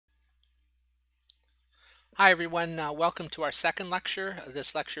Hi everyone, welcome to our second lecture.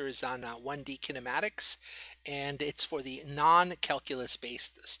 This lecture is on 1D kinematics and it's for the non-calculus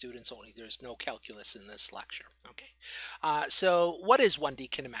based students only. There's no calculus in this lecture. Okay, so what is 1D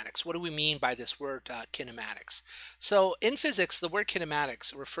kinematics? What do we mean by this word kinematics? So in physics, the word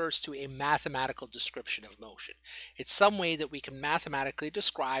kinematics refers to a mathematical description of motion. It's some way that we can mathematically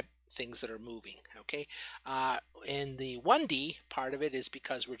describe things that are moving. Okay, in the 1D part of it is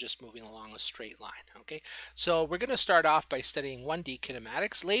because we're just moving along a straight line. Okay, so we're going to start off by studying 1D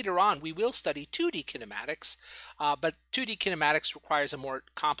kinematics. Later on, we will study 2D kinematics, but 2D kinematics requires a more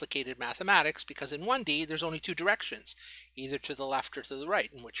complicated mathematics because in 1D, there's only two directions, either to the left or to the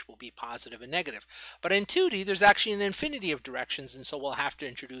right, in which will be positive and negative. But in 2D, there's actually an infinity of directions, and so we'll have to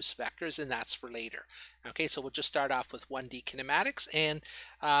introduce vectors, and that's for later. Okay, so we'll just start off with 1D kinematics, and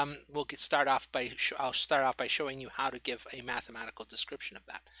I'll start off by showing you how to give a mathematical description of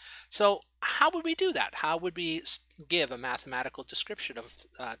that. So how would we do that? How would we give a mathematical description of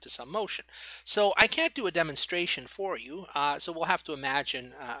to some motion? So I can't do a demonstration for you, so we'll have to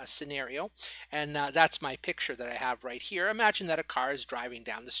imagine a scenario, and that's my picture that I have right here. Imagine that a car is driving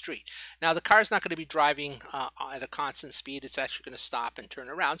down the street. Now the car is not going to be driving at a constant speed. It's actually going to stop and turn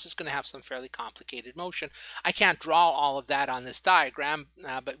around, so it's going to have some fairly complicated motion. I can't draw all of that on this diagram,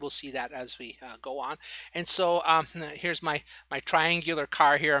 but we'll see that as we go on. And so here's my triangular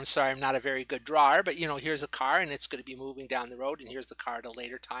car here. I'm sorry, I'm not a very good drawer, but here's a car and it's going to be moving down the road, and here's the car at a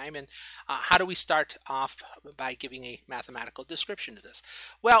later time. And how do we start off by giving a mathematical description of this?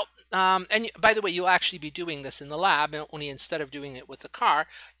 Well, and by the way, you'll actually be doing this in the lab, only instead of doing it with a car,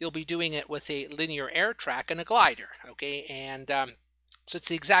 you'll be doing it with a linear air track and a glider. Okay, and so it's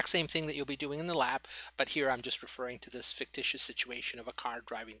the exact same thing that you'll be doing in the lab, but here I'm just referring to this fictitious situation of a car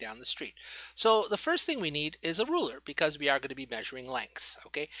driving down the street. So the first thing we need is a ruler because we are going to be measuring lengths,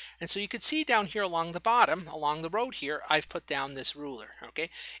 okay? And so you can see down here along the bottom, along the road here, I've put down this ruler, okay?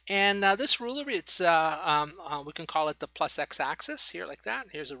 And this ruler, we can call it the plus x-axis here like that.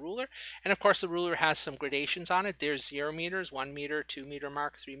 Here's a ruler. And of course the ruler has some gradations on it. There's 0 meters, 1 meter, 2 meter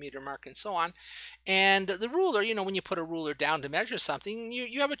mark, 3 meter mark, and so on. And the ruler, when you put a ruler down to measure something,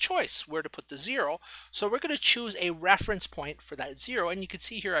 you have a choice where to put the 0. So we're going to choose a reference point for that 0. And you can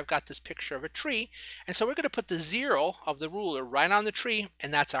see here I've got this picture of a tree. And so we're going to put the 0 of the ruler right on the tree,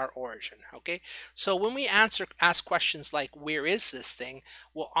 and that's our origin. Okay. So when we ask questions like, where is this thing?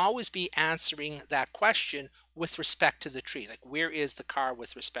 We'll always be answering that question with respect to the tree, like where is the car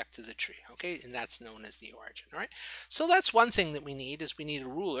with respect to the tree, okay? And that's known as the origin, all right? So that's one thing that we need, is we need a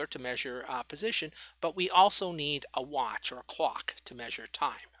ruler to measure position, but we also need a watch or a clock to measure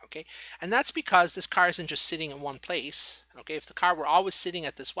time, okay? And that's because this car isn't just sitting in one place, okay? If the car were always sitting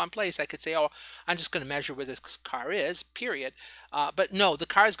at this one place, I could say, oh, I'm just going to measure where this car is, period. But no, the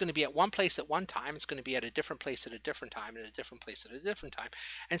car is going to be at one place at one time. It's going to be at a different place at a different time, and a different place at a different time.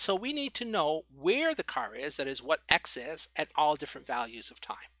 And so we need to know where the car is, that is what x is, at all different values of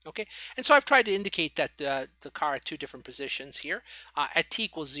time. Okay, and so I've tried to indicate that the car at two different positions here. At t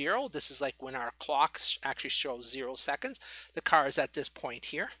equals 0, this is like when our clock actually shows 0 seconds. The car is at this point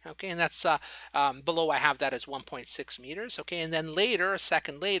here. Okay, and that's below I have that as 1.6 meters. Okay, and then later, a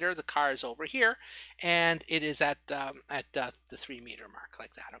second later, the car is over here, and it is at the 3 meter mark,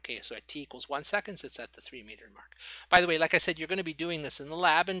 like that. Okay, so at t equals 1 second, it's at the 3 meter mark. By the way, like I said, you're going to be doing this in the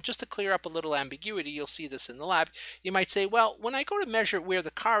lab, and just to clear up a little ambiguity, you'll see this in the lab. You might say, well, when I go to measure where the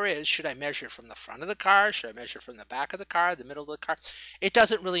car is, should I measure from the front of the car? Should I measure from the back of the car, the middle of the car? It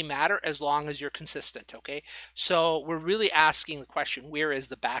doesn't really matter as long as you're consistent, okay? So we're really asking the question, where is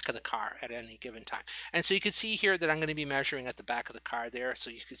the back of the car at any given time? And so you can see here that I'm going to be measuring at the back of the car there. So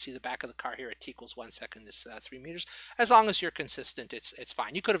you can see the back of the car here at t equals 1 second is 3 meters. As long as you're consistent, it's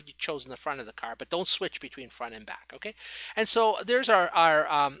fine. You could have chosen the front of the car, but don't switch between front and back, okay? And so there's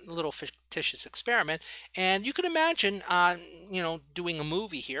our little fictitious experiment. And you can imagine, doing a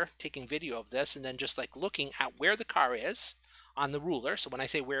movie here, taking video of this, and then just like looking at where the car is on the ruler. So when I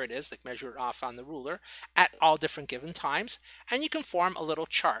say where it is, like measure it off on the ruler at all different given times, and you can form a little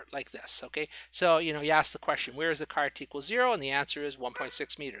chart like this, okay? So, you ask the question, where is the car at t equals 0? And the answer is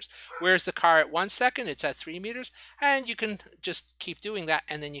 1.6 meters. Where is the car at 1 second? It's at 3 meters. And you can just keep doing that,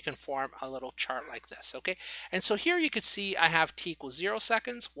 and then you can form a little chart like this, okay? And so here you could see I have t equals 0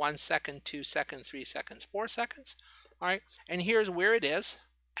 seconds, 1 second, 2 seconds, 3 seconds, 4 seconds, all right? And here's where it is.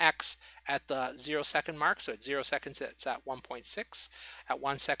 X at the 0 second mark. So at 0 seconds, it's at 1.6. At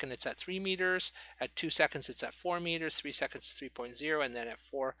 1 second, it's at 3 meters. At 2 seconds, it's at 4 meters. 3 seconds, 3.0. And then at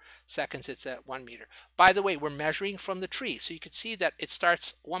 4 seconds, it's at 1 meter. By the way, we're measuring from the tree. So you can see that it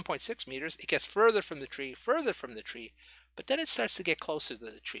starts 1.6 meters. It gets further from the tree, but then it starts to get closer to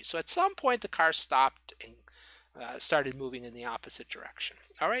the tree. So at some point, the car stopped and started moving in the opposite direction.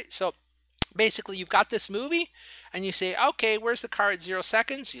 All right, so basically you've got this movie and you say, okay, where's the car at 0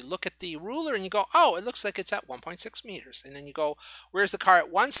 seconds? You look at the ruler and you go, oh, it looks like it's at 1.6 meters. And then you go, where's the car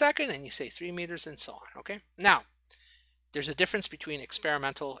at 1 second? And you say 3 meters and so on. Okay, now there's a difference between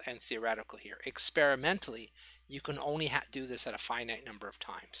experimental and theoretical here. Experimentally, you can only do this at a finite number of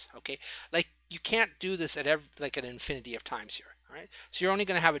times. Okay, like you can't do this at like an infinity of times here. All right, so you're only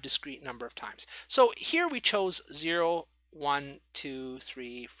going to have a discrete number of times. So here we chose 0, 1, 2,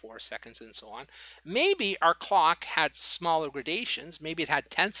 3, 4 seconds, and so on. Maybe our clock had smaller gradations. Maybe it had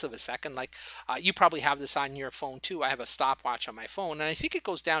tenths of a second. Like you probably have this on your phone too. I have a stopwatch on my phone, and I think it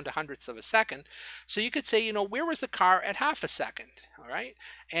goes down to hundredths of a second. So you could say, you know, where was the car at half a second? All right,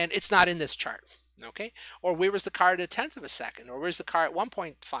 and it's not in this chart. Okay, or where was the car at a tenth of a second, or where's the car at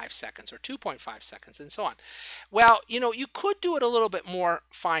 1.5 seconds or 2.5 seconds, and so on. Well, you know, you could do it a little bit more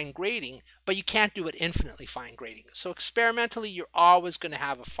fine grading, but you can't do it infinitely fine grading. So experimentally, you're always going to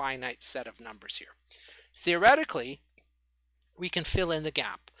have a finite set of numbers here. Theoretically, we can fill in the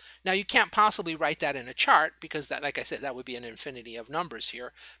gap. Now you can't possibly write that in a chart because that, like I said, that would be an infinity of numbers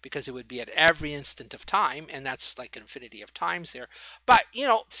here because it would be at every instant of time, and that's like infinity of times there. But you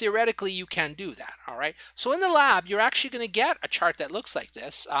know, theoretically you can do that. All right, so in the lab you're actually going to get a chart that looks like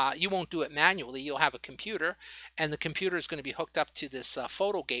this. You won't do it manually. You'll have a computer, and the computer is going to be hooked up to this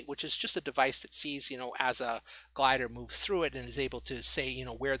photo gate, which is just a device that sees, you know, as a glider moves through it and is able to say, you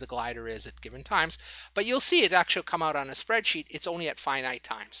know, where the glider is at given times. But you'll see it actually come out on a spreadsheet. It's only at finite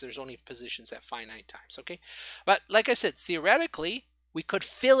times. There's only positions at finite times. Okay, but like I said, theoretically we could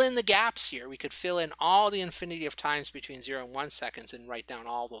fill in the gaps here. We could fill in all the infinity of times between 0 and 1 seconds and write down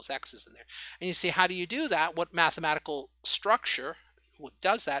all those x's in there. And you see, how do you do that? What mathematical structure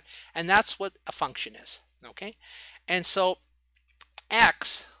does that? And that's what a function is. Okay, and so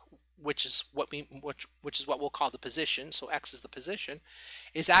x, which is what we'll call the position, so x is the position,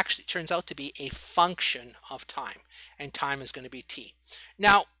 is actually turns out to be a function of time, and time is going to be t.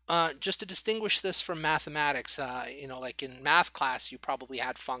 Now, just to distinguish this from mathematics, you know, like in math class, you probably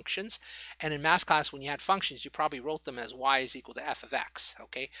had functions, and in math class, when you had functions, you probably wrote them as y is equal to f of x.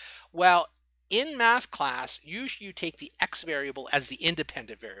 Okay, well, in math class, usually you take the x variable as the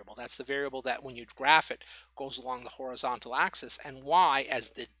independent variable. That's the variable that when you graph it goes along the horizontal axis, and y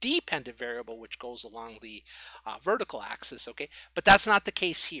as the dependent variable, which goes along the vertical axis. Okay, but that's not the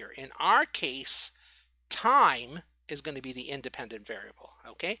case here. In our case, time is going to be the independent variable,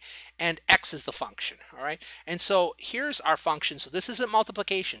 okay, and x is the function. All right, and so here's our function. So this isn't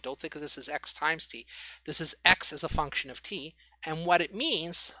multiplication. Don't think of this as x times t. This is x as a function of t, and what it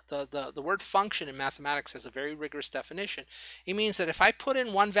means, the word function in mathematics has a very rigorous definition. It means that if I put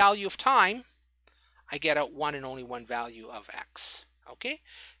in one value of time, I get out one and only one value of x. Okay,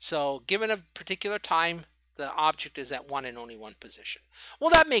 so given a particular time, the object is at one and only one position. Well,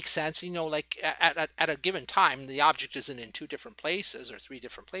 that makes sense. You know, like at a given time, the object isn't in two different places or three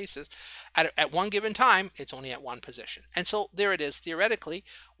different places. At one given time, it's only at one position. And so there it is. Theoretically,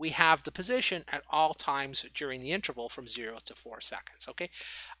 we have the position at all times during the interval from 0 to 4 seconds. Okay.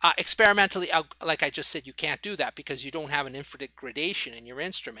 Experimentally, like I just said, you can't do that because you don't have an infinite gradation in your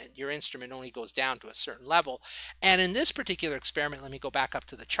instrument. Your instrument only goes down to a certain level. And in this particular experiment, let me go back up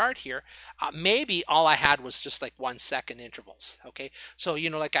to the chart here. Maybe all I had was just like 1 second intervals. Okay, so you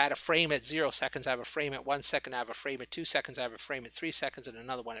know, like I had a frame at 0 seconds, I have a frame at 1 second, I have a frame at 2 seconds, I have a frame at 3 seconds, and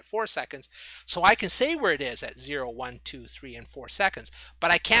another one at 4 seconds. So I can say where it is at 0, 1, 2, 3, and 4 seconds,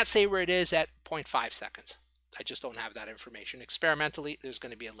 but I can't say where it is at 0.5 seconds. I just don't have that information. Experimentally, there's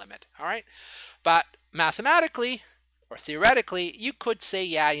going to be a limit. All right, but mathematically or theoretically, you could say,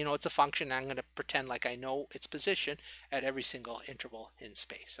 yeah, you know, it's a function. I'm going to pretend like I know its position at every single interval in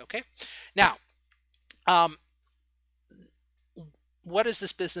space. Okay, now what is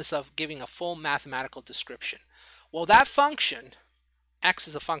this business of giving a full mathematical description? Well, that function, x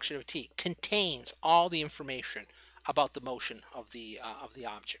is a function of t, contains all the information about the motion of the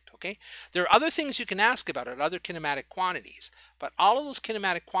object. Okay, there are other things you can ask about it, other kinematic quantities, but all of those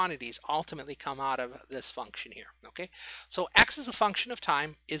kinematic quantities ultimately come out of this function here. Okay, so x is a function of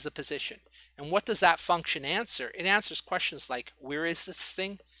time is the position, and what does that function answer? It answers questions like, where is this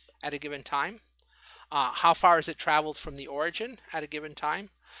thing at a given time? How far has it traveled from the origin at a given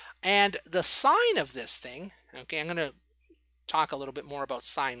time? And the sign of this thing, okay, I'm going to talk a little bit more about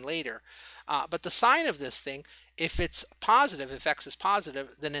sign later, but the sign of this thing, if it's positive, if x is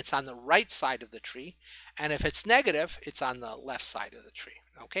positive, then it's on the right side of the tree, and if it's negative, it's on the left side of the tree.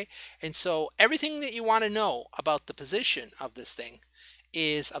 Okay, and so everything that you want to know about the position of this thing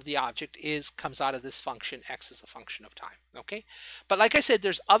of the object comes out of this function. X is a function of time. Okay, but like I said,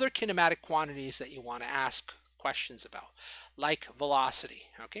 there's other kinematic quantities that you want to ask questions about, like velocity,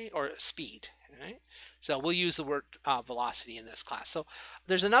 okay, or speed. Right? So we'll use the word velocity in this class. So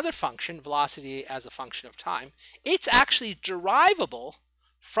there's another function, velocity as a function of time. It's actually derivable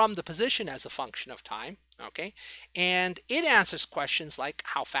from the position as a function of time, okay? And it answers questions like,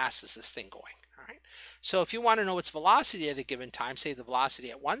 how fast is this thing going? All right. So if you want to know its velocity at a given time, say the velocity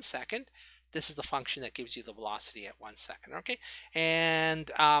at 1 second, this is the function that gives you the velocity at 1 second, okay?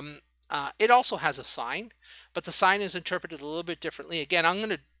 And it also has a sign, but the sign is interpreted a little bit differently. Again, I'm going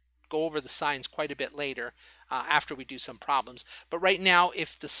to go over the signs quite a bit later after we do some problems. But right now,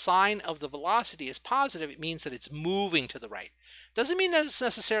 if the sign of the velocity is positive, it means that it's moving to the right. Doesn't mean that it's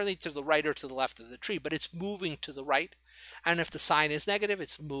necessarily to the right or to the left of the tree, but it's moving to the right. And if the sign is negative,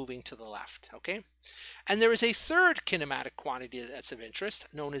 it's moving to the left, okay? And there is a third kinematic quantity that's of interest,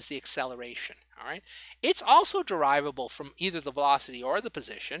 known as the acceleration, all right? It's also derivable from either the velocity or the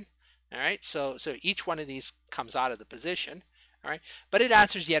position, all right? So each one of these comes out of the position. All right, but it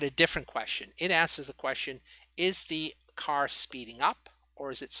answers yet a different question. It answers the question, is the car speeding up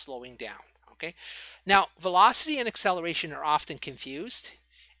or is it slowing down? Okay, now velocity and acceleration are often confused,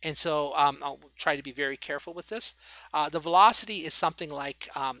 and so I'll try to be very careful with this. The velocity is something like,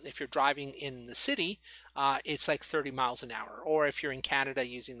 if you're driving in the city, it's like 30 miles an hour. Or if you're in Canada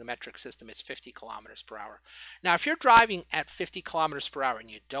using the metric system, it's 50 kilometers per hour. Now, if you're driving at 50 kilometers per hour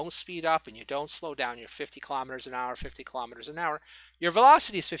and you don't speed up and you don't slow down, you're 50 kilometers an hour, 50 kilometers an hour, your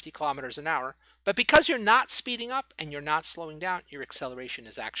velocity is 50 kilometers an hour. But because you're not speeding up and you're not slowing down, your acceleration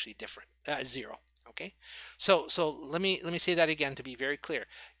is actually different, zero. Okay, so let me say that again to be very clear.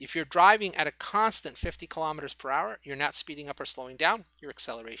 If you're driving at a constant 50 kilometers per hour, you're not speeding up or slowing down, your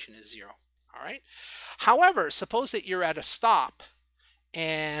acceleration is zero. All right. However, suppose that you're at a stop,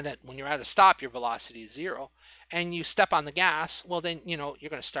 and when you're at a stop, your velocity is zero, and you step on the gas. Well, then you're going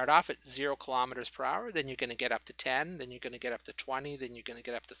to start off at 0 kilometers per hour. Then you're going to get up to 10. Then you're going to get up to 20. Then you're going to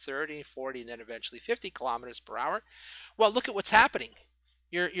get up to 30, 40, and then eventually 50 kilometers per hour. Well, look at what's happening.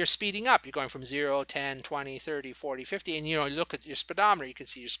 You're speeding up. You're going from 0, 10, 20, 30, 40, 50. And, you look at your speedometer. You can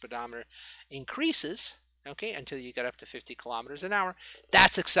see your speedometer increases, okay, until you get up to 50 kilometers an hour.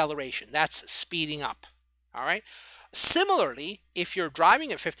 That's acceleration. That's speeding up, all right? Similarly, if you're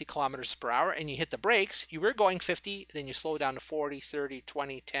driving at 50 kilometers per hour and you hit the brakes, you were going 50, then you slow down to 40, 30,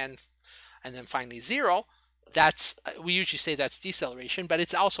 20, 10, and then finally 0. We usually say that's deceleration, but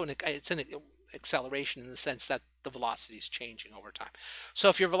it's also an acceleration in the sense that the velocity is changing over time. So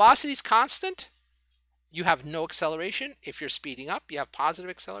if your velocity is constant, you have no acceleration. If you're speeding up, you have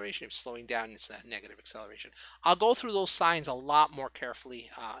positive acceleration. If slowing down, it's a negative acceleration. I'll go through those signs a lot more carefully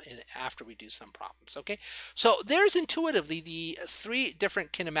after we do some problems, okay? So there's intuitively the 3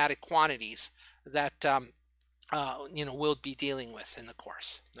 different kinematic quantities that we'll be dealing with in the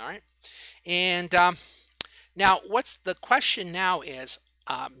course, all right? And now what's the question now is,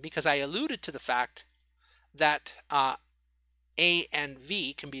 because I alluded to the fact that A and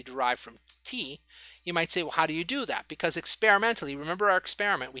V can be derived from T, you might say, well, how do you do that? Because experimentally, remember our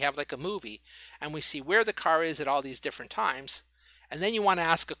experiment, we have like a movie, and we see where the car is at all these different times, and then you want to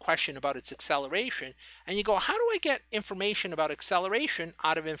ask a question about its acceleration, and you go, how do I get information about acceleration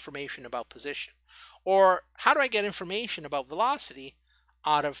out of information about position? Or how do I get information about velocity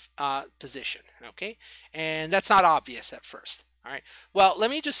out of position, okay? And that's not obvious at first. All right, well, let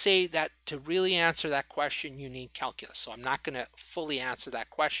me just say that to really answer that question, you need calculus. So I'm not going to fully answer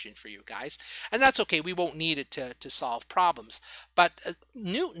that question for you guys. And that's okay. We won't need it to solve problems. But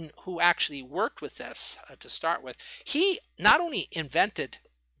Newton, who actually worked with this to start with, he not only invented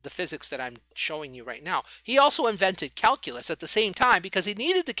the physics that I'm showing you right now, he also invented calculus at the same time because he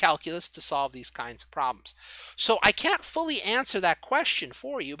needed the calculus to solve these kinds of problems. So I can't fully answer that question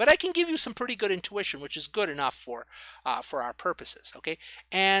for you, but I can give you some pretty good intuition, which is good enough for our purposes, okay?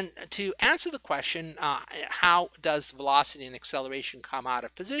 And to answer the question, how does velocity and acceleration come out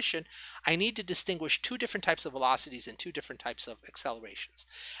of position, I need to distinguish 2 different types of velocities and 2 different types of accelerations.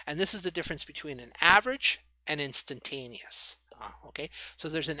 And this is the difference between an average and instantaneous. Okay, so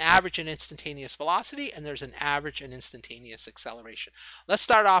there's an average and instantaneous velocity, and there's an average and instantaneous acceleration. Let's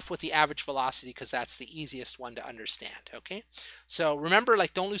start off with the average velocity because that's the easiest one to understand. Okay, so remember,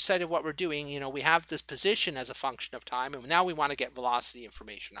 like, don't lose sight of what we're doing. We have this position as a function of time, and now we want to get velocity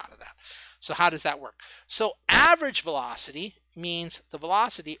information out of that. So how does that work? So average velocity means the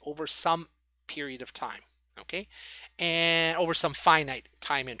velocity over some period of time. Okay, and over some finite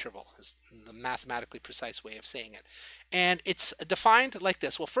time interval is the mathematically precise way of saying it. And it's defined like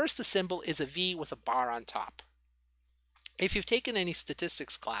this. Well, first, the symbol is a V with a bar on top. If you've taken any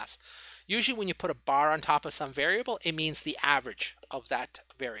statistics class, usually when you put a bar on top of some variable, it means the average of that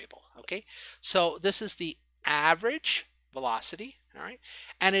variable. Okay, so this is the average velocity, all right?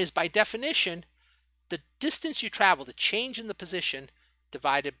 And it is by definition the distance you travel, the change in the position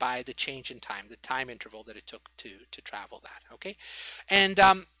divided by the change in time, the time interval that it took to travel that, okay? And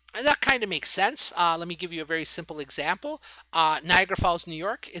that kind of makes sense. Let me give you a very simple example. Niagara Falls, New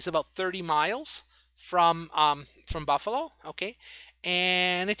York is about 30 miles from Buffalo, okay?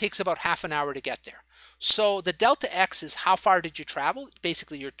 And it takes about half an hour to get there. So the delta x is how far did you travel?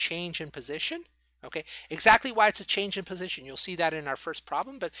 Basically your change in position. Okay, exactly why it's a change in position. You'll see that in our first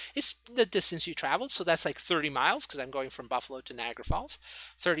problem, but it's the distance you traveled. So that's like 30 miles because I'm going from Buffalo to Niagara Falls,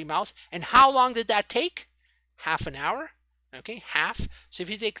 30 miles. And how long did that take? Half an hour. Okay, half. So if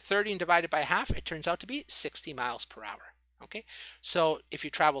you take 30 and divide it by half, it turns out to be 60 miles per hour. Okay, so if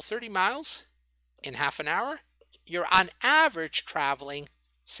you travel 30 miles in half an hour, you're on average traveling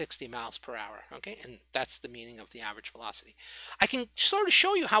 60 miles per hour, okay? And that's the meaning of the average velocity. I can sort of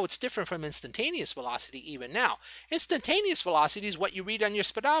show you how it's different from instantaneous velocity even now. Instantaneous velocity is what you read on your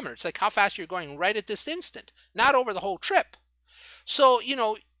speedometer. It's like how fast you're going right at this instant, not over the whole trip. So, you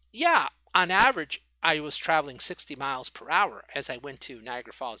know, yeah, on average, I was traveling 60 miles per hour as I went to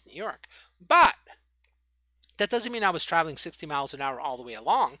Niagara Falls, New York. But that doesn't mean I was traveling 60 miles an hour all the way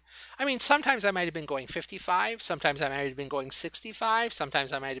along. I mean, sometimes I might have been going 55, sometimes I might have been going 65,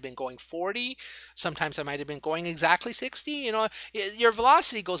 sometimes I might have been going 40, sometimes I might have been going exactly 60. You know, your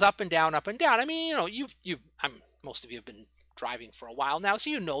velocity goes up and down, up and down. I mean, you know, most of you have been driving for a while now, so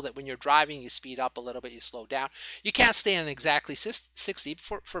you know that when you're driving, you speed up a little bit, you slow down. You can't stay on exactly 60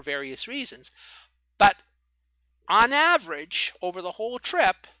 for various reasons. But on average, over the whole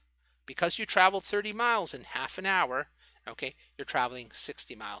trip, because you traveled 30 miles in half an hour, okay, you're traveling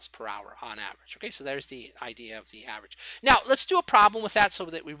 60 miles per hour on average. Okay, so there's the idea of the average. Now, let's do a problem with that so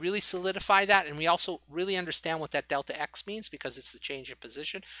that we really solidify that and we also really understand what that delta x means because it's the change in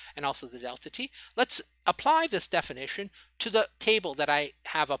position and also the delta t. Let's apply this definition to the table that I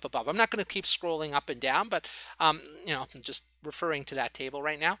have up above. I'm not going to keep scrolling up and down, but, you know, I'm just referring to that table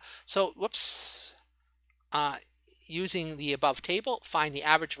right now. So, whoops. Using the above table, find the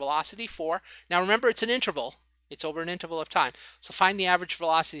average velocity for, now remember it's an interval, it's over an interval of time, so find the average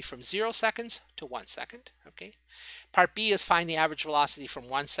velocity from 0 seconds to 1 second, okay? Part B is find the average velocity from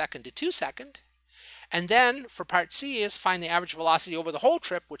 1 second to 2 seconds, and then for part C is find the average velocity over the whole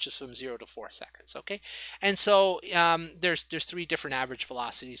trip, which is from 0 to 4 seconds, okay? And so there's 3 different average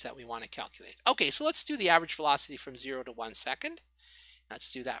velocities that we want to calculate. Okay, so let's do the average velocity from 0 to 1 second.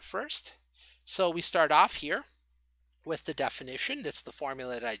 Let's do that first. So we start off here with the definition. That's the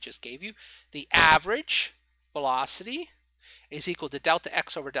formula that I just gave you. The average velocity is equal to delta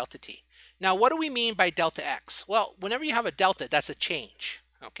x over delta t. Now, what do we mean by delta x? Well, whenever you have a delta, that's a change,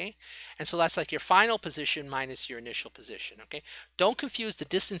 okay? And so that's like your final position minus your initial position, okay? Don't confuse the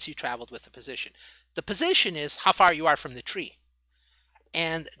distance you traveled with the position. The position is how far you are from the tree.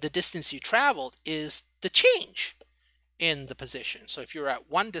 And the distance you traveled is the change in the position. So if you're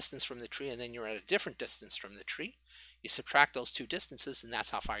at one distance from the tree and then you're at a different distance from the tree, you subtract those two distances and that's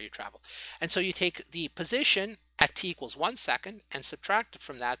how far you traveled. And so you take the position at t equals 1 second and subtract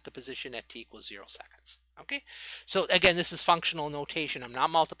from that the position at t equals 0 seconds. Okay, so again, this is functional notation. I'm not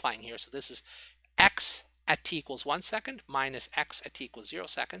multiplying here. So this is x at t equals 1 second minus x at t equals 0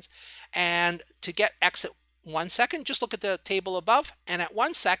 seconds. And to get x at 1 second, just look at the table above. And at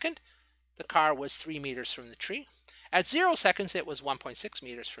 1 second, the car was 3 meters from the tree. At 0 seconds, it was 1.6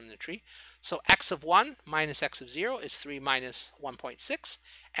 meters from the tree. So x of 1 minus x of 0 is 3 minus 1.6,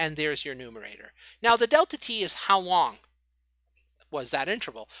 and there's your numerator. Now, the delta t is how long was that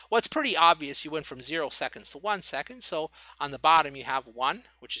interval? Well, it's pretty obvious. You went from 0 seconds to 1 second. So on the bottom, you have 1,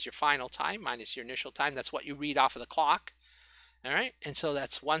 which is your final time, minus your initial time. That's what you read off of the clock. All right, and so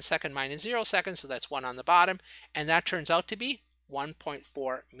that's 1 second minus 0 seconds, so that's 1 on the bottom, and that turns out to be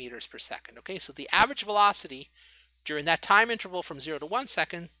 1.4 meters per second. Okay, so the average velocity during that time interval from 0 to 1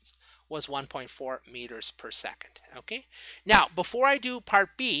 second was 1.4 meters per second. Okay. Now, before I do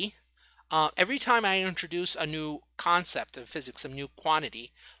part B, every time I introduce a new concept of physics, some new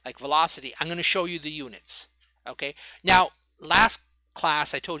quantity like velocity, I'm going to show you the units. Okay. Now, last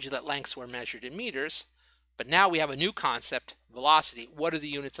class I told you that lengths were measured in meters, but now we have a new concept, velocity. What are the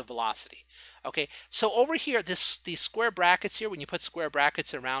units of velocity? Okay, so over here, these square brackets here, when you put square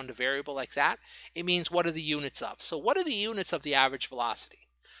brackets around a variable like that, it means what are the units of? So what are the units of the average velocity?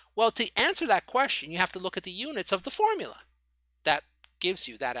 Well, to answer that question, you have to look at the units of the formula that gives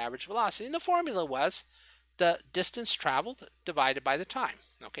you that average velocity. And the formula was the distance traveled divided by the time.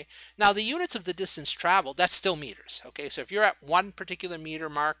 Okay, now the units of the distance traveled, that's still meters. Okay, so if you're at one particular meter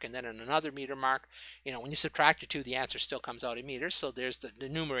mark and then another meter mark, when you subtract the two, the answer still comes out in meters. So there's the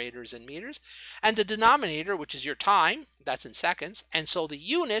numerator is in meters, and the denominator, which is your time, that's in seconds. And so the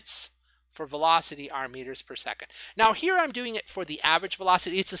units for velocity are meters per second. Now here I'm doing it for the average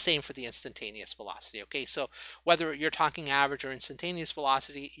velocity. It's the same for the instantaneous velocity. Okay, so whether you're talking average or instantaneous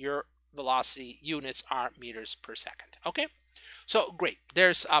velocity, your velocity units are meters per second. Okay, so great.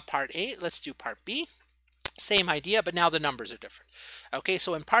 There's part A. Let's do part B. Same idea, but now the numbers are different. Okay,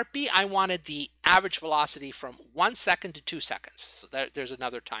 so in part B, I wanted the average velocity from 1 second to 2 seconds. So there's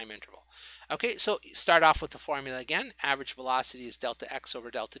another time interval. Okay, so start off with the formula again. Average velocity is delta x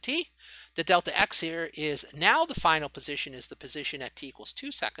over delta t. The delta x here is now the final position is the position at t equals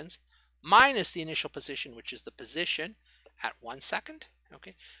 2 seconds minus the initial position, which is the position at 1 second.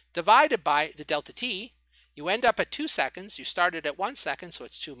 Okay, divided by the delta t. You end up at 2 seconds. You started at 1 second, so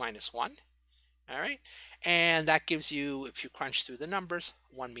it's 2 minus 1. All right, and that gives you, if you crunch through the numbers,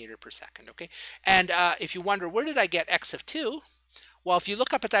 1 meter per second. Okay, and if you wonder where did I get x of 2, well, if you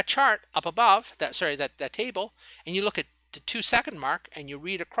look up at that chart up above, that table, and you look at the 2 second mark and you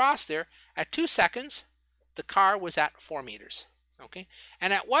read across there, at 2 seconds the car was at 4 meters. Okay,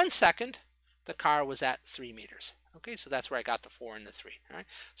 and at 1 second the car was at 3 meters. Okay, so that's where I got the 4 and the 3. All right,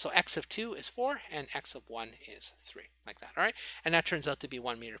 so x of 2 is 4 and x of 1 is 3, like that. All right, and that turns out to be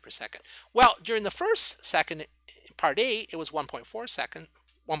 1 meter per second. Well, during the first second, part A, it was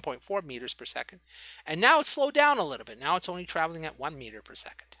 1.4 meters per second, and now it's slowed down a little bit. Now it's only traveling at 1 meter per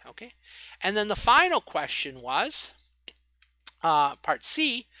second. Okay, and then the final question was, part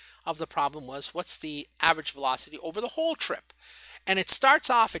C of the problem was, what's the average velocity over the whole trip? And it starts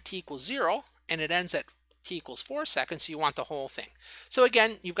off at t equals 0 and it ends at t equals 4 seconds, so you want the whole thing. So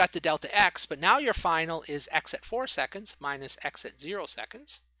again, you've got the delta x, but now your final is x at 4 seconds minus x at 0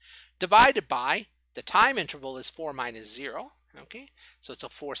 seconds, divided by the time interval is 4 minus 0. Okay, so it's a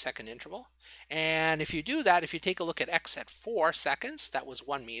 4-second interval. And if you do that, if you take a look at x at 4 seconds, that was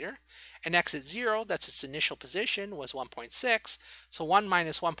 1 meter, and x at 0, that's its initial position, was 1.6. So 1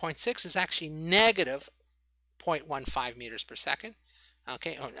 minus 1.6 is actually negative 0.15 meters per second.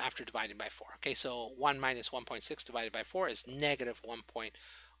 Okay, after dividing by 4. Okay, so 1 minus 1.6 divided by 4 is negative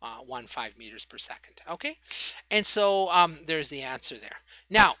 1.15 meters per second. Okay, and so there's the answer there.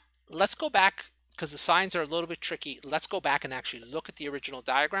 Now, let's go back, because the signs are a little bit tricky. Let's go back and actually look at the original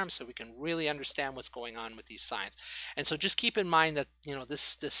diagram so we can really understand what's going on with these signs. And so just keep in mind that,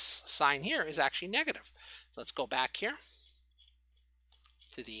 this sign here is actually negative. So let's go back here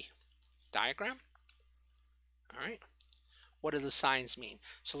to the diagram. All right. What do the signs mean?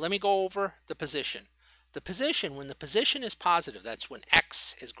 So let me go over the position. The position, when the position is positive, that's when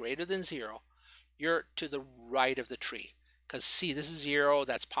x is greater than 0, you're to the right of the tree. Because see, this is 0,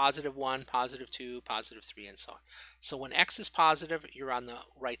 that's positive 1, positive 2, positive 3, and so on. So when x is positive, you're on the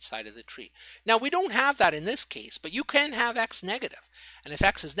right side of the tree. Now, we don't have that in this case, but you can have x negative. And if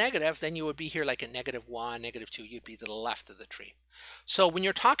x is negative, then you would be here like at negative 1, negative 2, you'd be to the left of the tree. So when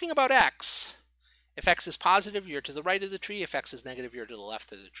you're talking about x, if x is positive, you're to the right of the tree. If x is negative, you're to the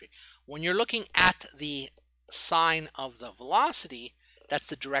left of the tree. When you're looking at the sign of the velocity, that's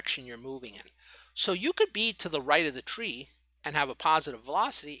the direction you're moving in. So you could be to the right of the tree and have a positive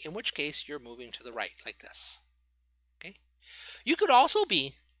velocity, in which case you're moving to the right like this. Okay. You could also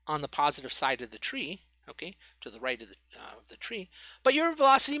be on the positive side of the tree, okay, to the right of the tree, but your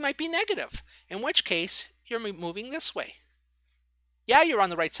velocity might be negative, in which case you're moving this way. Yeah, you're on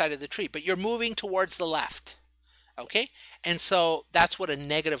the right side of the tree, but you're moving towards the left. Okay, and so that's what a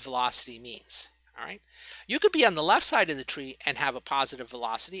negative velocity means. All right, you could be on the left side of the tree and have a positive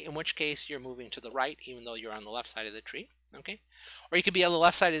velocity, in which case you're moving to the right, even though you're on the left side of the tree. Okay, or you could be on the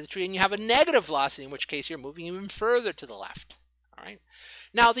left side of the tree and you have a negative velocity, in which case you're moving even further to the left. All right,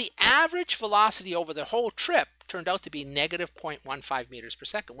 now the average velocity over the whole trip turned out to be negative 0.15 meters per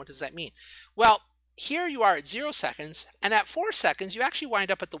second. What does that mean? Well, here you are at 0 seconds, and at 4 seconds you actually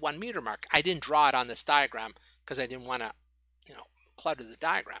wind up at the 1 meter mark. I didn't draw it on this diagram because I didn't want to, clutter the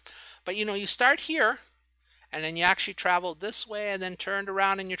diagram. But you start here, and then you actually traveled this way and then turned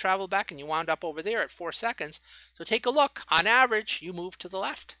around and you traveled back and you wound up over there at 4 seconds. So take a look. On average, you move to the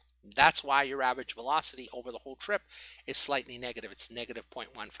left. That's why your average velocity over the whole trip is slightly negative. It's negative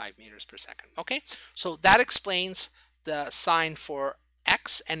 0.15 meters per second. Okay, so that explains the sign for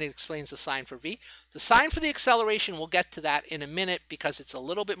x, and it explains the sign for v. The sign for the acceleration, we'll get to that in a minute because it's a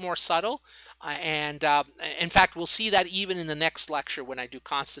little bit more subtle. And in fact, we'll see that even in the next lecture when I do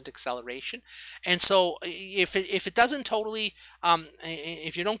constant acceleration. And so if it doesn't totally,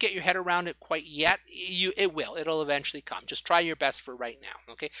 if you don't get your head around it quite yet, it'll eventually come. Just try your best for right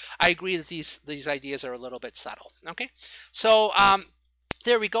now, okay? I agree that these ideas are a little bit subtle, okay? So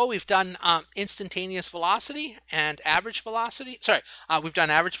there we go. We've done instantaneous velocity and average velocity. Sorry, we've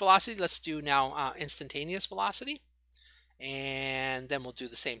done average velocity. Let's do now instantaneous velocity. And then we'll do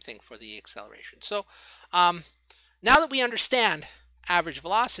the same thing for the acceleration. So now that we understand average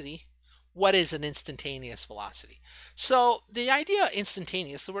velocity, what is an instantaneous velocity? So the idea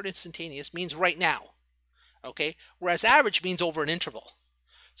instantaneous, the word instantaneous means right now, okay? Whereas average means over an interval.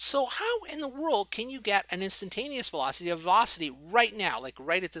 So how in the world can you get an instantaneous velocity, a velocity right now, like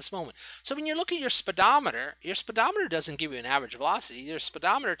right at this moment? So when you look at your speedometer doesn't give you an average velocity. Your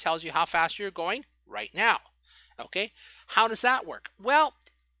speedometer tells you how fast you're going right now. Okay, how does that work? Well,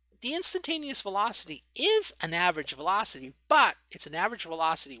 the instantaneous velocity is an average velocity, but it's an average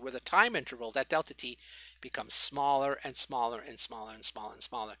velocity where the time interval, that delta t, becomes smaller and smaller and smaller and smaller and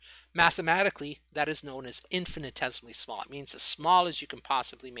smaller. Mathematically, that is known as infinitesimally small. It means as small as you can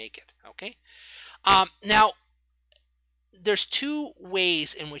possibly make it, okay? Now, there's two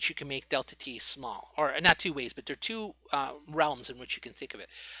ways in which you can make delta t small, or not two ways, but there are two realms in which you can think of it.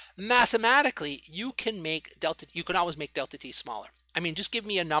 Mathematically, you can always make delta t smaller. I mean, just give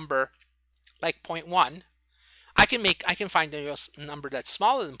me a number like 0.1. I can find a number that's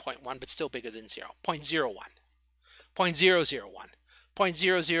smaller than 0.1 but still bigger than 0. 0.01, 0.001,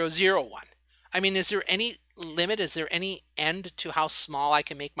 0.0001. I mean, is there any limit? Is there any end to how small I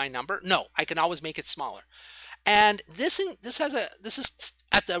can make my number? No, I can always make it smaller. And this is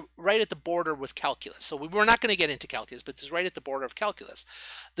right at the border with calculus. So we're not going to get into calculus, but this is right at the border of calculus.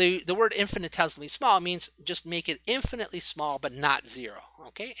 The word infinitesimally small means just make it infinitely small, but not 0.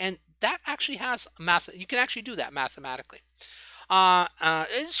 Okay, and that actually has you can actually do that mathematically.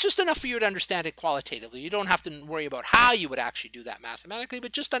 It's just enough for you to understand it qualitatively. You don't have to worry about how you would actually do that mathematically,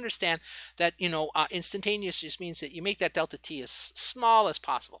 but just understand that, instantaneous just means that you make that delta t as small as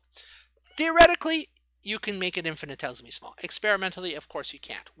possible. Theoretically, you can make it infinitesimally small. Experimentally, of course, you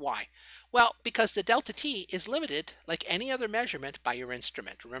can't. Why? Well, because the delta t is limited, like any other measurement, by your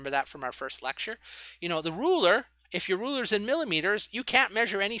instrument. Remember that from our first lecture? The ruler, if your ruler's in millimeters, you can't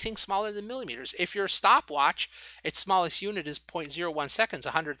measure anything smaller than millimeters. If your stopwatch, its smallest unit is 0.01 seconds,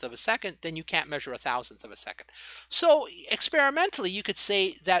 a hundredth of a second, then you can't measure a thousandth of a second. So experimentally, you could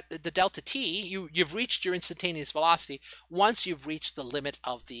say that the delta t, you've reached your instantaneous velocity once you've reached the limit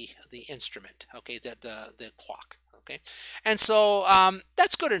of the instrument, okay, the clock. Okay, and so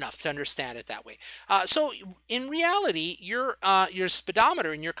that's good enough to understand it that way. So in reality, your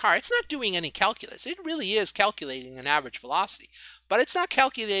speedometer in your car, it's not doing any calculus. It really is calculating an average velocity, but it's not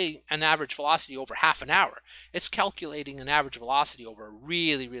calculating an average velocity over half an hour. It's calculating an average velocity over a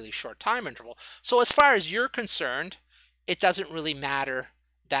really, really short time interval. So as far as you're concerned, it doesn't really matter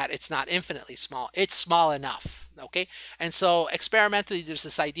that it's not infinitely small. It's small enough, okay? And so experimentally, there's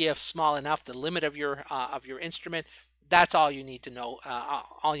this idea of small enough, the limit of your instrument. That's all you need to know,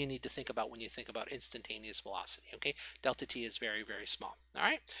 all you need to think about when you think about instantaneous velocity, okay? Delta t is very, very small, all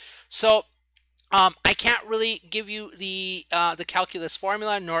right? So I can't really give you the calculus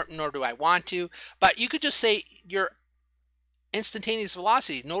formula, nor do I want to, but you could just say your instantaneous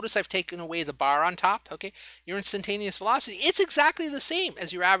velocity. Notice I've taken away the bar on top, okay? Your instantaneous velocity, it's exactly the same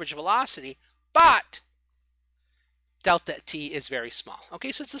as your average velocity, but delta t is very small.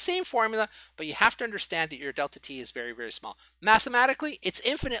 Okay, so it's the same formula, but you have to understand that your delta t is very, very small. Mathematically, it's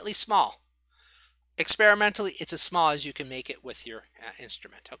infinitely small. Experimentally, it's as small as you can make it with your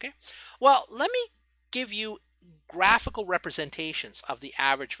instrument, okay? Well, let me give you graphical representations of the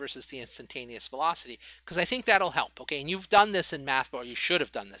average versus the instantaneous velocity, because I think that'll help, okay? And you've done this in math, or you should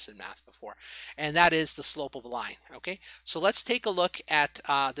have done this in math before, and that is the slope of a line, okay? So let's take a look at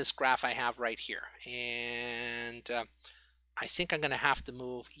this graph I have right here, and I think I'm going to have to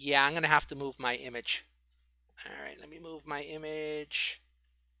move, I'm going to have to move my image. All right, let me move my image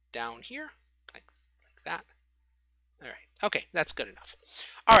down here, like that. All right, okay, that's good enough.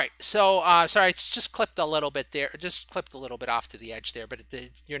 All right, so sorry, it's just clipped a little bit there, just clipped a little bit off to the edge there, but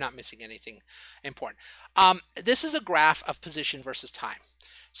you're not missing anything important. This is a graph of position versus time.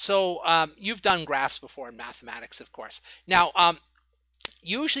 So you've done graphs before in mathematics, of course. Now,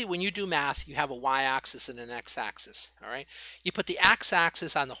 usually when you do math, you have a y-axis and an x-axis, all right? You put the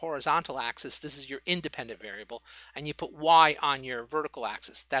x-axis on the horizontal axis, this is your independent variable, and you put y on your vertical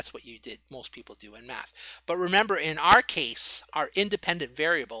axis. That's what you did, most people do in math. But remember, in our case, our independent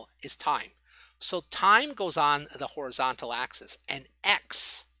variable is time. So time goes on the horizontal axis, and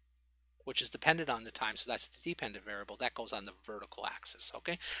x, which is dependent on the time, so that's the dependent variable, that goes on the vertical axis,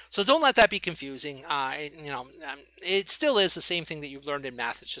 okay? So don't let that be confusing. It still is the same thing that you've learned in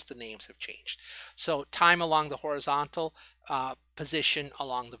math, it's just the names have changed. So time along the horizontal, position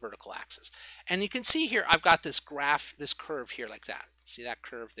along the vertical axis. And you can see here, I've got this graph, this curve here like that. See that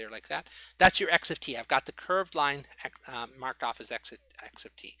curve there like that? That's your x of t. I've got the curved line marked off as x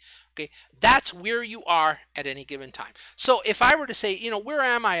of t. Okay, that's where you are at any given time. So if I were to say, where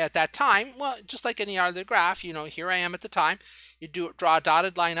am I at that time? Well, just like any other graph, here I am at the time. You draw a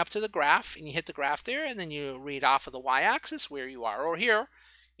dotted line up to the graph, and you hit the graph there, and then you read off of the y-axis where you are. Or here,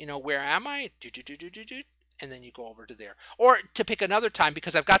 where am I? And then you go over to there. Or to pick another time,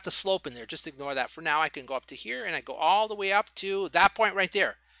 because I've got the slope in there, just ignore that for now. I can go up to here, and I go all the way up to that point right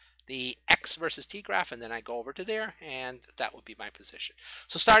there, the x versus t graph, and then I go over to there, and that would be my position.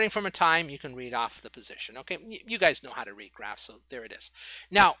 So starting from a time, you can read off the position. Okay, you guys know how to read graphs, so there it is.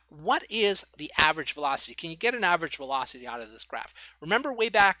 Now, what is the average velocity? Can you get an average velocity out of this graph? Remember way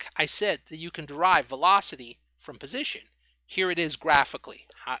back I said that you can derive velocity from position. Here it is graphically.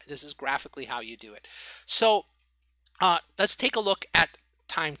 This is graphically how you do it. So let's take a look at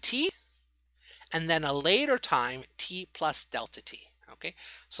time t, and then a later time t plus delta t. Okay,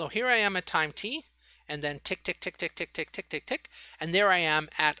 so here I am at time t, and then tick, tick, tick, tick, tick, tick, tick, tick, tick, and there I am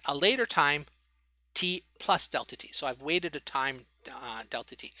at a later time t plus delta t. So I've waited a time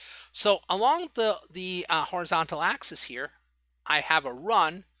delta t. So along the horizontal axis here, I have a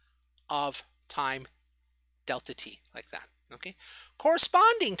run of time delta t like that. Okay,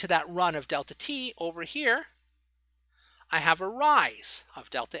 corresponding to that run of delta t over here, I have a rise of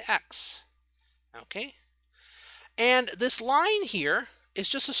delta x. Okay, and this line here is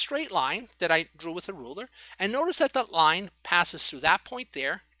just a straight line that I drew with a ruler, and notice that the line passes through that point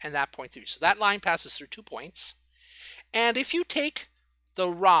there and that point there. So that line passes through 2 points, and if you take the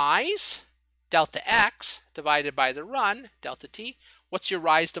rise delta x divided by the run delta t, what's your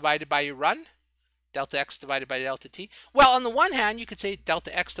rise divided by your run? Delta x divided by delta t. Well, on the one hand, you could say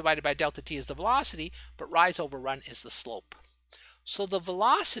delta x divided by delta t is the velocity, but rise over run is the slope. So the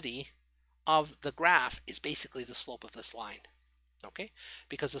velocity of the graph is basically the slope of this line, okay?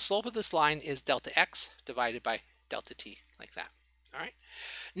 Because the slope of this line is delta x divided by delta t, like that, all right?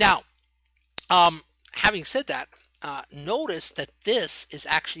 Now, having said that, notice that this is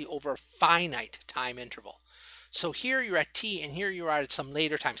actually over a finite time interval. So here you're at t, and here you are at some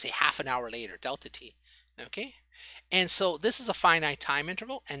later time, say half an hour later, delta t, okay? And so this is a finite time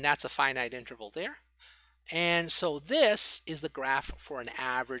interval, and that's a finite interval there. And so this is the graph for an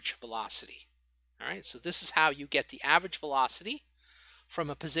average velocity, all right? So this is how you get the average velocity from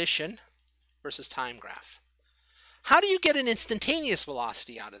a position versus time graph. How do you get an instantaneous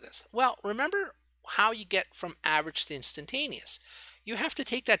velocity out of this? Well, remember how you get from average to instantaneous. You have to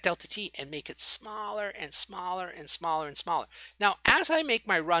take that delta t and make it smaller and smaller and smaller and smaller. Now, as I make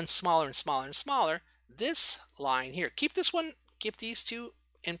my run smaller and smaller and smaller, this line here, keep these two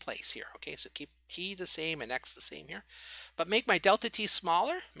in place here, okay? So keep t the same and x the same here, but make my delta t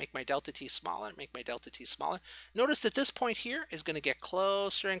smaller, make my delta t smaller, make my delta t smaller. Notice that this point here is going to get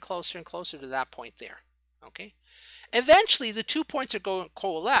closer and closer and closer to that point there, okay? Eventually, the 2 points are going to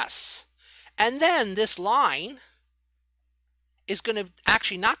coalesce, and then this line is going to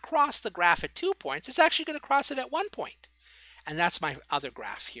actually not cross the graph at 2 points, it's actually going to cross it at 1 point. And that's my other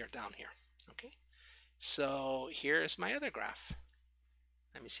graph here, down here. Okay, so here is my other graph.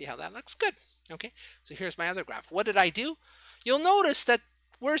 Let me see how that looks. Good. Okay, so here's my other graph. What did I do? You'll notice that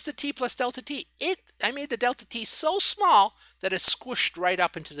where's the t plus delta t? I made the delta t so small that it squished right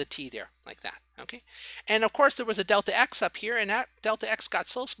up into the t there, like that. Okay, and of course there was a delta x up here, and that delta x got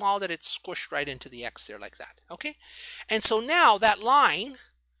so small that it squished right into the x there, like that. Okay, and so now that line,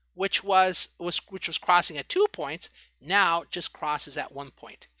 which was crossing at 2 points, now just crosses at 1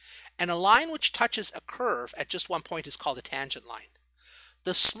 point. And a line which touches a curve at just 1 point is called a tangent line.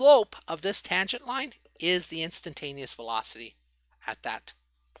 The slope of this tangent line is the instantaneous velocity at that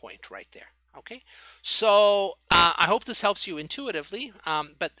point right there. Okay, so I hope this helps you intuitively,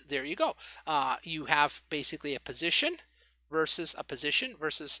 but there you go. You have basically a position versus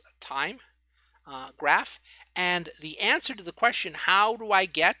time graph, and the answer to the question, how do I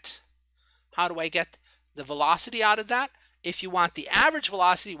get the velocity out of that? If you want the average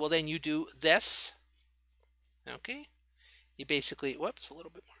velocity, well, then you do this. Okay, you basically, whoops, a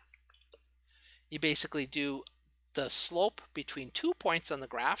little bit more. You basically do the slope between 2 points on the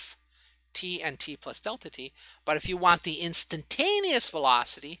graph, t and t plus delta t. But if you want the instantaneous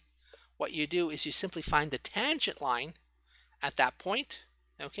velocity, what you do is you simply find the tangent line at that point,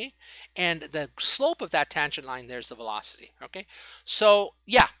 okay? And the slope of that tangent line, there's the velocity, okay? So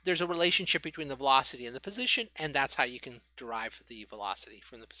yeah, there's a relationship between the velocity and the position, and that's how you can derive the velocity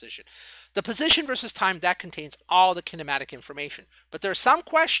from the position. The position versus time, that contains all the kinematic information. But there are some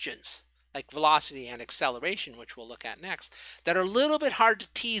questions, like velocity and acceleration, which we'll look at next, that are a little bit hard to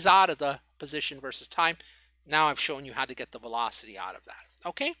tease out of the position versus time. Now I've shown you how to get the velocity out of that,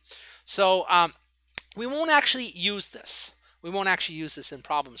 okay? So we won't actually use this. We won't actually use this in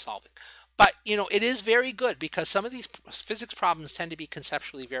problem solving. But, you know, it is very good because some of these physics problems tend to be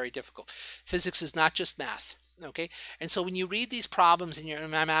conceptually very difficult. Physics is not just math, okay? And so when you read these problems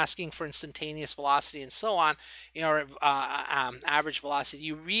and I'm asking for instantaneous velocity and so on, you know, average velocity,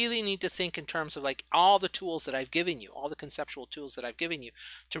 you really need to think in terms of like all the tools that I've given you, all the conceptual tools that I've given you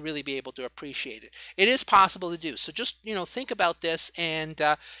to really be able to appreciate it. It is possible to do. So just, you know, think about this, and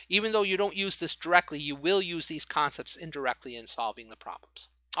even though you don't use this directly, you will use these concepts indirectly in solving the problems.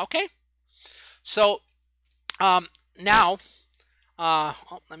 Okay? So now,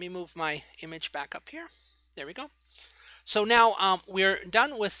 let me move my image back up here. There we go. So now we're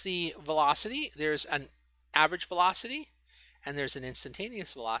done with the velocity. There's an average velocity and there's an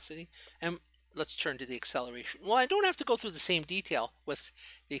instantaneous velocity. And let's turn to the acceleration. Well, I don't have to go through the same detail with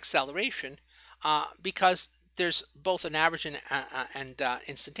the acceleration because there's both an average and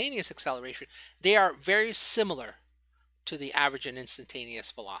instantaneous acceleration. They are very similar to the average and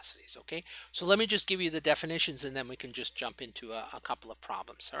instantaneous velocities, okay? So let me just give you the definitions and then we can just jump into a couple of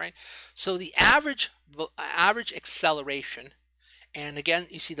problems, all right? So the average acceleration, and again,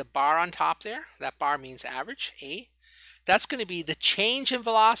 you see the bar on top there, that bar means average, A. That's going to be the change in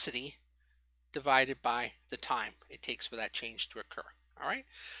velocity divided by the time it takes for that change to occur. All right,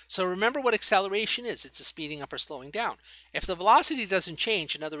 so remember what acceleration is. It's a speeding up or slowing down. If the velocity doesn't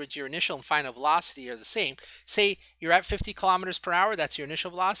change, in other words, your initial and final velocity are the same. Say you're at 50 kilometers per hour, that's your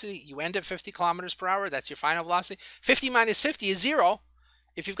initial velocity. You end at 50 kilometers per hour, that's your final velocity. 50 minus 50 is 0.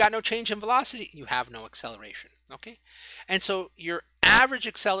 If you've got no change in velocity, you have no acceleration, okay? And so your average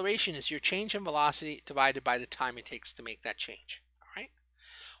acceleration is your change in velocity divided by the time it takes to make that change, all right?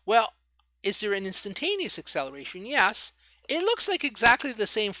 Well, is there an instantaneous acceleration? Yes. It looks like exactly the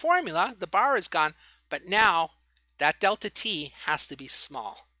same formula. The bar is gone, but now that delta t has to be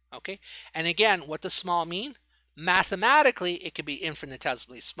small, okay? And again, what does small mean? Mathematically, it could be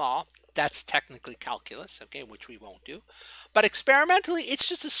infinitesimally small. That's technically calculus, okay, which we won't do. But experimentally, it's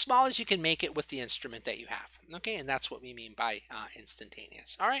just as small as you can make it with the instrument that you have, okay? And that's what we mean by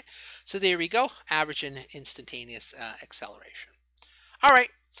instantaneous, all right? So there we go, average and instantaneous acceleration. All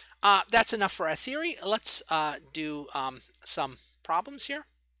right. That's enough for our theory. Let's do some problems here.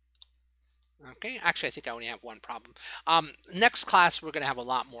 Okay, actually, I think I only have one problem. Next class, we're going to have a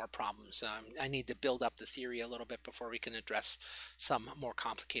lot more problems. I need to build up the theory a little bit before we can address some more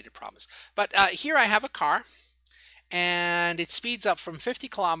complicated problems. But here I have a car, and it speeds up from 50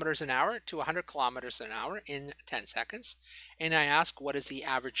 kilometers an hour to 100 kilometers an hour in 10 seconds. And I ask, what is the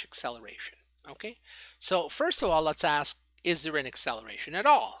average acceleration? Okay, so first of all, let's ask, is there an acceleration at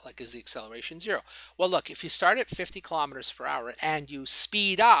all? Like, is the acceleration 0? Well, look, if you start at 50 kilometers per hour and you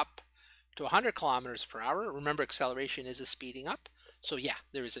speed up to 100 kilometers per hour, remember acceleration is a speeding up. So yeah,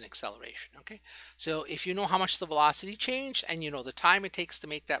 there is an acceleration, okay? So if you know how much the velocity changed and you know the time it takes to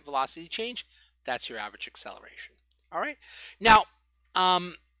make that velocity change, that's your average acceleration. All right? Now,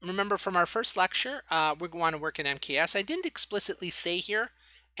 remember from our first lecture, we're going to work in MKS. I didn't explicitly say here,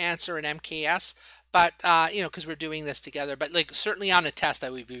 answer in MKS, but you know, because we're doing this together, but like certainly on a test I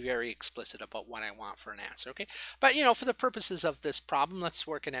would be very explicit about what I want for an answer, okay? But you know, for the purposes of this problem, let's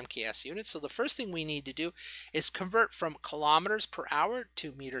work in MKS units. So the first thing we need to do is convert from kilometers per hour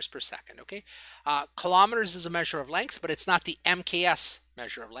to meters per second, okay? Kilometers is a measure of length, but it's not the MKS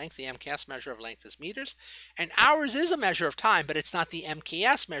measure of length. The MKS measure of length is meters, and hours is a measure of time, but it's not the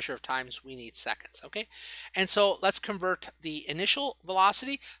MKS measure of times. We need seconds, okay? And so let's convert the initial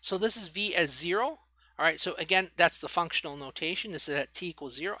velocity. So this is v as 0. All right, so again, that's the functional notation. This is at t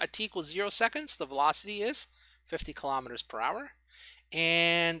equals 0. At t equals 0 seconds, the velocity is 50 kilometers per hour.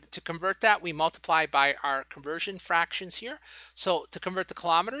 And to convert that, we multiply by our conversion fractions here. So to convert the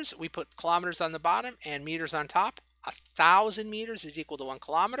kilometers, we put kilometers on the bottom and meters on top. 1,000 meters is equal to 1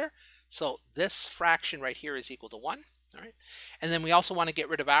 kilometer. So this fraction right here is equal to 1. All right. And then we also want to get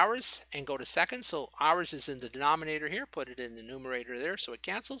rid of hours and go to seconds. So hours is in the denominator here. Put it in the numerator there so it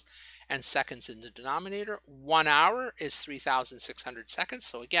cancels. And seconds in the denominator. 1 hour is 3,600 seconds.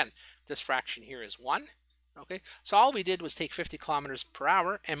 So again, this fraction here is 1. Okay, so all we did was take 50 kilometers per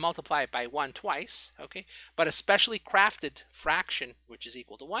hour and multiply it by 1 twice, okay, but a specially crafted fraction, which is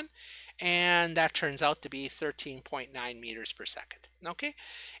equal to 1, and that turns out to be 13.9 meters per second, okay,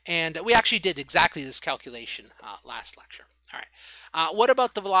 and we actually did exactly this calculation last lecture. All right, what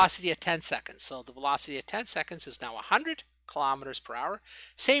about the velocity at 10 seconds? So the velocity at 10 seconds is now 100 kilometers per hour,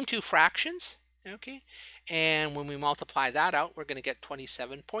 same two fractions, okay, and when we multiply that out, we're going to get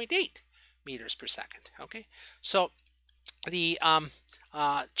 27.8 meters per second. Okay, so the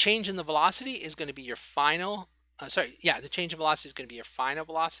change in the velocity is going to be your final the change in velocity is going to be your final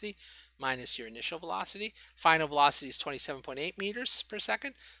velocity minus your initial velocity. Final velocity is 27.8 meters per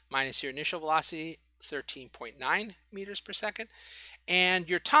second minus your initial velocity 13.9 meters per second. And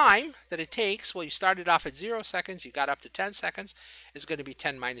your time that it takes, well, you started off at 0 seconds, you got up to 10 seconds, is going to be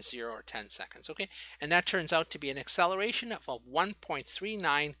 10 minus 0 or 10 seconds, okay? And that turns out to be an acceleration of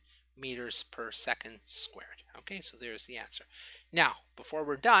 1.39 meters per second squared. Okay, so there's the answer. Now, before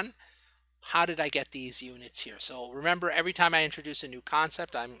we're done, how did I get these units here? So remember, every time I introduce a new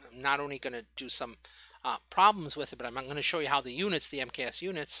concept, I'm not only going to do some problems with it, but I'm going to show you how the units, the MKS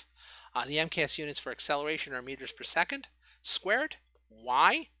units for acceleration are meters per second squared.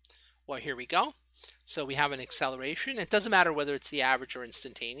 Why? Well, here we go. So we have an acceleration. It doesn't matter whether it's the average or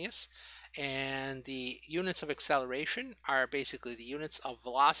instantaneous. And the units of acceleration are basically the units of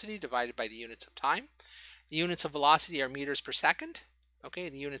velocity divided by the units of time. The units of velocity are meters per second. Okay,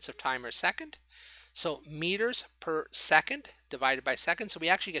 the units of time are second. So meters per second divided by second. So we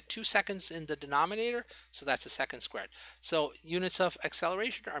actually get 2 seconds in the denominator. So that's a second squared. So units of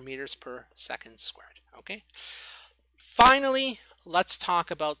acceleration are meters per second squared. Okay. Finally, let's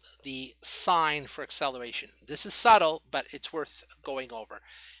talk about the sign for acceleration. This is subtle, but it's worth going over.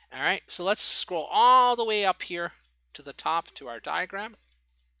 All right, so let's scroll all the way up here to the top to our diagram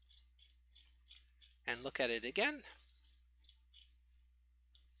and look at it again.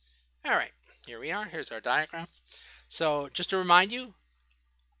 All right, here we are. Here's our diagram. So just to remind you,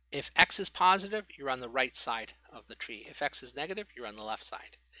 if x is positive, you're on the right side of the tree. If x is negative, you're on the left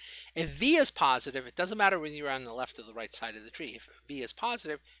side. If v is positive, it doesn't matter whether you're on the left or the right side of the tree. If v is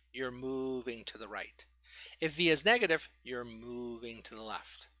positive, you're moving to the right. If v is negative, you're moving to the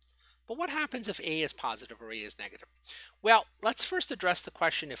left. But what happens if a is positive or a is negative? Well, let's first address the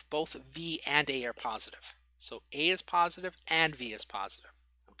question if both v and a are positive. So a is positive and v is positive.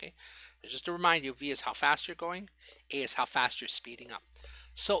 Okay, just to remind you, v is how fast you're going, a is how fast you're speeding up.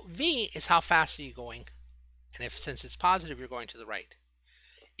 So v is how fast are you going, and since it's positive, you're going to the right.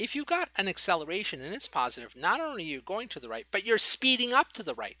 If you got an acceleration and it's positive, not only are you going to the right, but you're speeding up to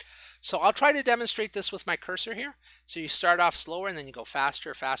the right. So I'll try to demonstrate this with my cursor here. So you start off slower and then you go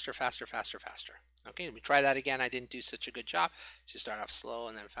faster, faster, faster, faster, faster. Okay, let me try that again. I didn't do such a good job. So you start off slow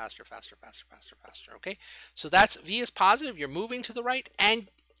and then faster, faster, faster, faster, faster. Okay, so that's v is positive, you're moving to the right, and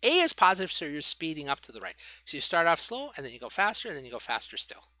a is positive, so you're speeding up to the right. So you start off slow and then you go faster and then you go faster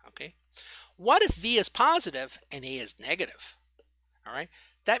still. Okay, what if v is positive and a is negative? All right,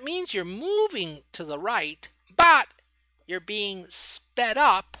 that means you're moving to the right, but you're being sped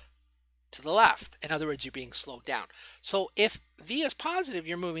up to the left. In other words, you're being slowed down. So if v is positive,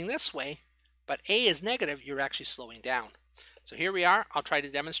 you're moving this way, but a is negative, you're actually slowing down. So here we are. I'll try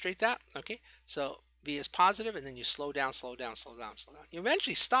to demonstrate that. Okay, so v is positive, and then you slow down, slow down, slow down, slow down. You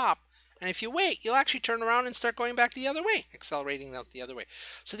eventually stop, and if you wait, you'll actually turn around and start going back the other way, accelerating out the other way.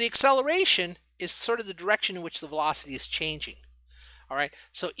 So the acceleration is sort of the direction in which the velocity is changing. All right,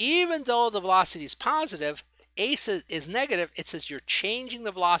 so even though the velocity is positive, a is negative, it says you're changing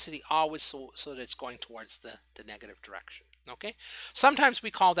the velocity always so that it's going towards the negative direction. Okay, sometimes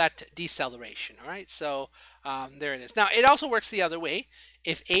we call that deceleration. All right, so there it is. Now it also works the other way.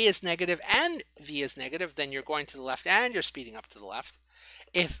 If a is negative and v is negative, then you're going to the left and you're speeding up to the left.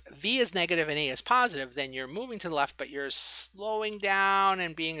 If v is negative and a is positive, then you're moving to the left, but you're slowing down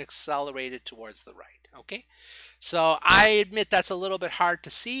and being accelerated towards the right. Okay, so I admit that's a little bit hard to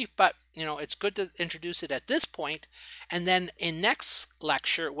see, but you know, it's good to introduce it at this point. And then in next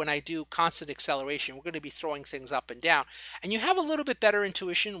lecture, when I do constant acceleration, we're going to be throwing things up and down, and you have a little bit better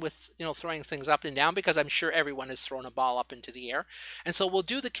intuition with, you know, throwing things up and down, because I'm sure everyone has thrown a ball up into the air. And so we'll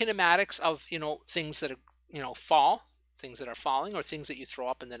do the kinematics of, you know, things that are, you know, things that are falling, or things that you throw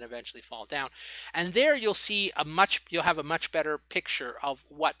up and then eventually fall down. And there you'll see you'll have a much better picture of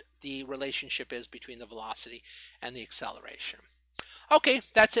what the relationship is between the velocity and the acceleration. Okay,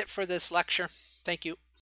 that's it for this lecture. Thank you.